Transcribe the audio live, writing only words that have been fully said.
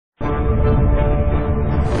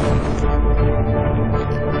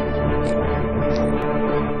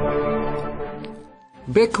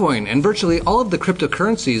Bitcoin and virtually all of the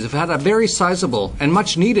cryptocurrencies have had a very sizable and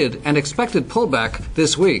much needed and expected pullback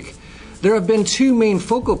this week. There have been two main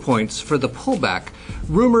focal points for the pullback.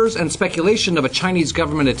 Rumors and speculation of a Chinese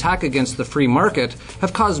government attack against the free market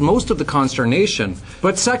have caused most of the consternation.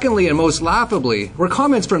 But secondly, and most laughably, were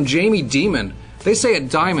comments from Jamie Dimon. They say it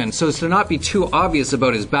Diamond so as to not be too obvious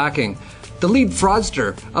about his backing. The lead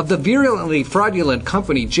fraudster of the virulently fraudulent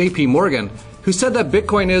company JP Morgan, who said that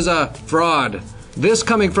Bitcoin is a fraud. This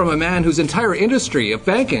coming from a man whose entire industry of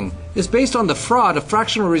banking is based on the fraud of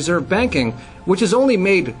fractional reserve banking, which is only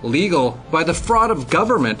made legal by the fraud of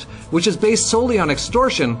government, which is based solely on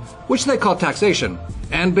extortion, which they call taxation,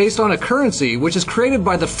 and based on a currency which is created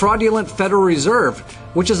by the fraudulent Federal Reserve,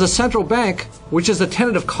 which is a central bank, which is a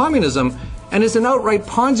tenet of communism, and is an outright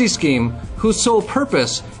Ponzi scheme whose sole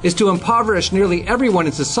purpose is to impoverish nearly everyone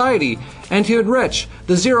in society and to enrich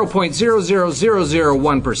the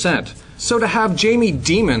 0.00001%. So to have Jamie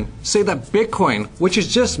Dimon say that Bitcoin, which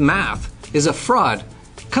is just math, is a fraud,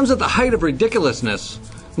 comes at the height of ridiculousness.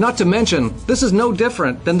 Not to mention, this is no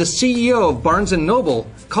different than the CEO of Barnes & Noble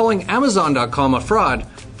calling Amazon.com a fraud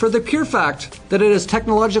for the pure fact that it has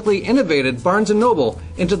technologically innovated Barnes & Noble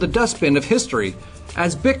into the dustbin of history,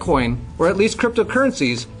 as Bitcoin, or at least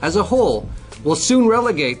cryptocurrencies as a whole, will soon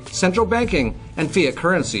relegate central banking and fiat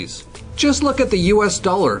currencies. Just look at the US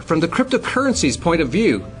dollar from the cryptocurrency's point of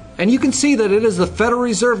view, and you can see that it is the Federal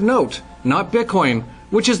Reserve note, not Bitcoin,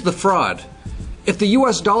 which is the fraud. If the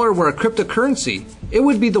US dollar were a cryptocurrency, it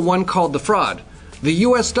would be the one called the fraud. The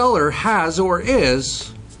US dollar has, or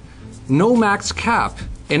is, no max cap.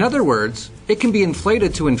 In other words, it can be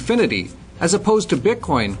inflated to infinity, as opposed to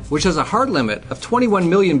Bitcoin, which has a hard limit of 21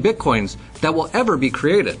 million Bitcoins that will ever be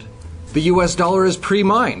created. The US dollar is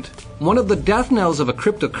pre-mined. One of the death knells of a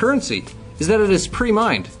cryptocurrency is that it is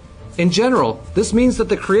pre-mined. In general, this means that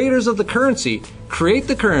the creators of the currency create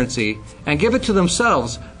the currency and give it to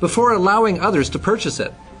themselves before allowing others to purchase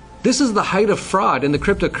it. This is the height of fraud in the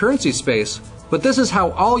cryptocurrency space, but this is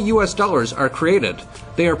how all US dollars are created.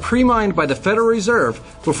 They are pre-mined by the Federal Reserve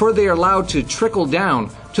before they are allowed to trickle down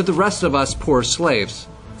to the rest of us poor slaves.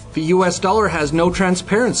 The US dollar has no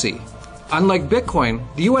transparency. Unlike Bitcoin,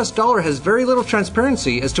 the US dollar has very little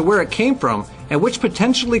transparency as to where it came from and which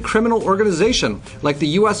potentially criminal organization, like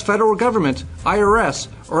the US federal government, IRS,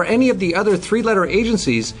 or any of the other three-letter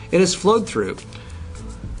agencies it has flowed through.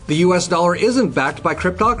 The US dollar isn't backed by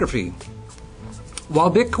cryptography. While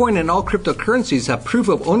Bitcoin and all cryptocurrencies have proof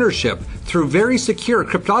of ownership through very secure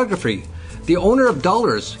cryptography, the owner of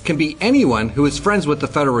dollars can be anyone who is friends with the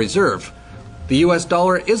Federal Reserve. The US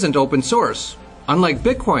dollar isn't open source. Unlike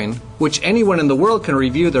Bitcoin, which anyone in the world can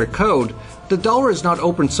review their code, the dollar is not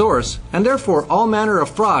open source, and therefore all manner of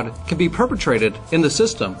fraud can be perpetrated in the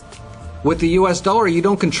system. With the US dollar, you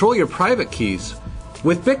don't control your private keys.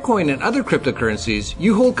 With Bitcoin and other cryptocurrencies,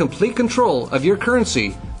 you hold complete control of your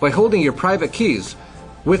currency by holding your private keys.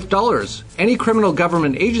 With dollars, any criminal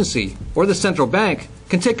government agency or the central bank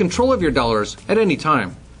can take control of your dollars at any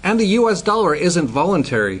time. And the US dollar isn't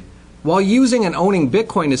voluntary. While using and owning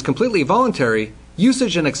Bitcoin is completely voluntary,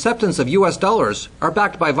 usage and acceptance of US dollars are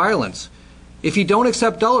backed by violence. If you don't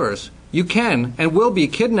accept dollars, you can and will be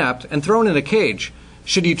kidnapped and thrown in a cage.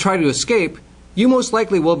 Should you try to escape, you most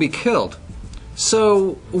likely will be killed.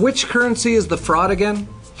 So, which currency is the fraud again?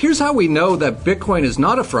 Here's how we know that Bitcoin is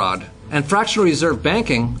not a fraud, and fractional reserve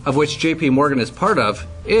banking, of which JP Morgan is part of,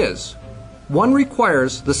 is. One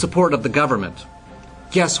requires the support of the government.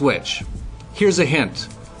 Guess which? Here's a hint.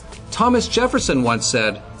 Thomas Jefferson once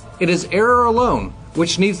said, "It is error alone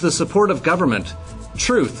which needs the support of government.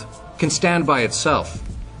 Truth can stand by itself."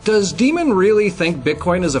 Does Dimon really think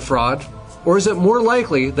Bitcoin is a fraud? Or is it more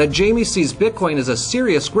likely that Jamie sees Bitcoin as a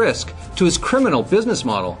serious risk to his criminal business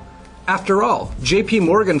model? After all, JP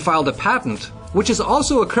Morgan filed a patent, which is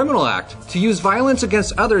also a criminal act, to use violence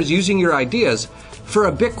against others using your ideas for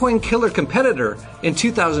a Bitcoin killer competitor in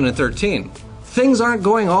 2013. Things aren't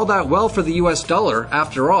going all that well for the US dollar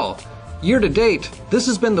after all. Year to date, this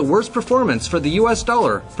has been the worst performance for the US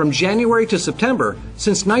dollar from January to September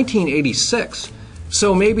since 1986.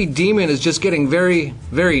 So maybe Dimon is just getting very,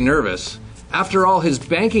 very nervous. After all, his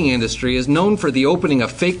banking industry is known for the opening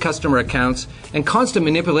of fake customer accounts and constant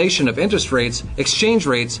manipulation of interest rates, exchange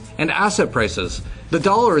rates, and asset prices. The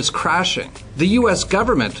dollar is crashing. The US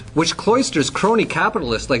government, which cloisters crony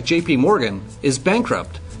capitalists like JP Morgan, is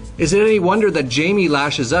bankrupt. Is it any wonder that Jamie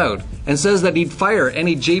lashes out and says that he'd fire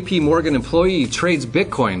any JP Morgan employee who trades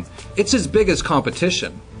Bitcoin? It's his biggest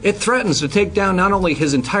competition. It threatens to take down not only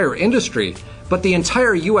his entire industry, but the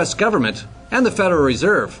entire US government and the Federal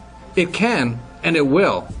Reserve. It can, and it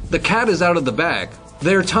will. The cat is out of the bag.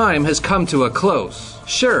 Their time has come to a close.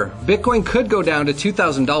 Sure, Bitcoin could go down to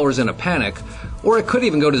 $2,000 in a panic, or it could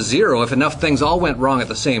even go to zero if enough things all went wrong at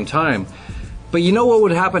the same time. But you know what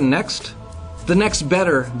would happen next? The next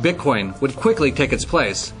better Bitcoin would quickly take its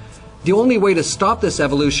place. The only way to stop this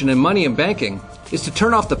evolution in money and banking is to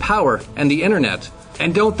turn off the power and the internet.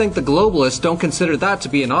 And don't think the globalists don't consider that to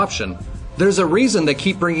be an option. There's a reason they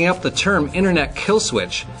keep bringing up the term internet kill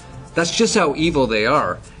switch. That's just how evil they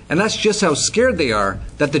are. And that's just how scared they are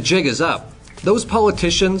that the jig is up. Those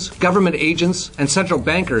politicians, government agents, and central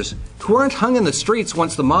bankers who aren't hung in the streets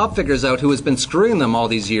once the mob figures out who has been screwing them all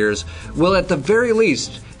these years will at the very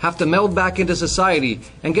least have to meld back into society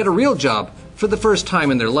and get a real job for the first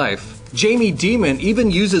time in their life. Jamie Dimon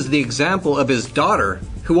even uses the example of his daughter,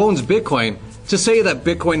 who owns Bitcoin, to say that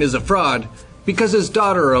Bitcoin is a fraud because his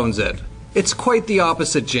daughter owns it. It's quite the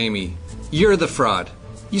opposite, Jamie. You're the fraud.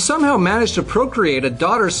 You somehow managed to procreate a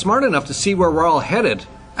daughter smart enough to see where we're all headed.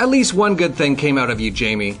 At least one good thing came out of you,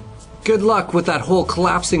 Jamie. Good luck with that whole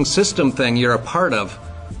collapsing system thing you're a part of.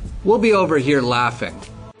 We'll be over here laughing.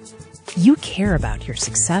 You care about your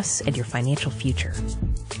success and your financial future.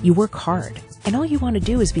 You work hard, and all you want to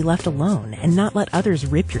do is be left alone and not let others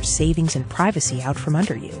rip your savings and privacy out from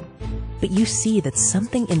under you. But you see that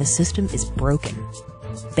something in the system is broken.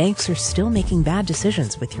 Banks are still making bad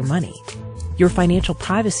decisions with your money. Your financial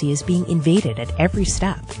privacy is being invaded at every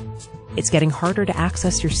step. It's getting harder to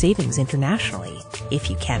access your savings internationally, if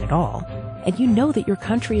you can at all, and you know that your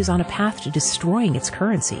country is on a path to destroying its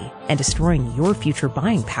currency and destroying your future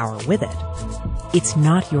buying power with it. It's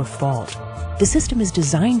not your fault. The system is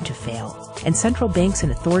designed to fail, and central banks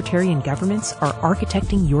and authoritarian governments are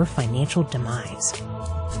architecting your financial demise.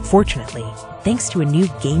 Fortunately, thanks to a new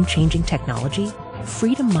game-changing technology,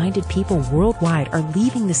 freedom-minded people worldwide are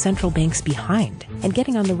leaving the central banks behind and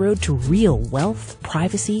getting on the road to real wealth,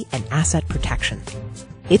 privacy, and asset protection.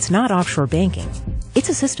 It's not offshore banking. It's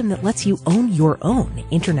a system that lets you own your own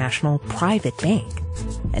international private bank.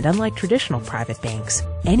 And unlike traditional private banks,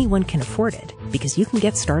 anyone can afford it because you can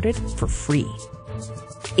get started for free.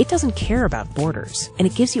 It doesn't care about borders, and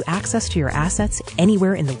it gives you access to your assets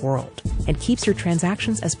anywhere in the world and keeps your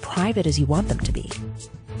transactions as private as you want them to be.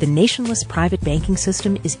 The nationless private banking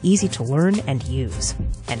system is easy to learn and use.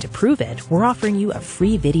 And to prove it, we're offering you a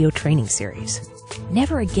free video training series.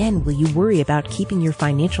 Never again will you worry about keeping your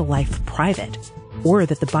financial life private, or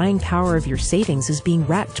that the buying power of your savings is being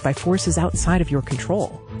wrecked by forces outside of your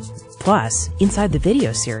control. Plus, inside the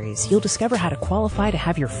video series, you'll discover how to qualify to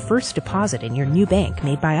have your first deposit in your new bank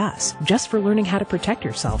made by us, just for learning how to protect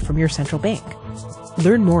yourself from your central bank.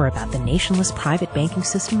 Learn more about the nationless private banking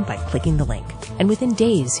system by clicking the link. And within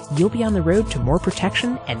days, you'll be on the road to more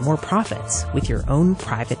protection and more profits with your own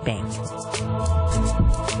private bank.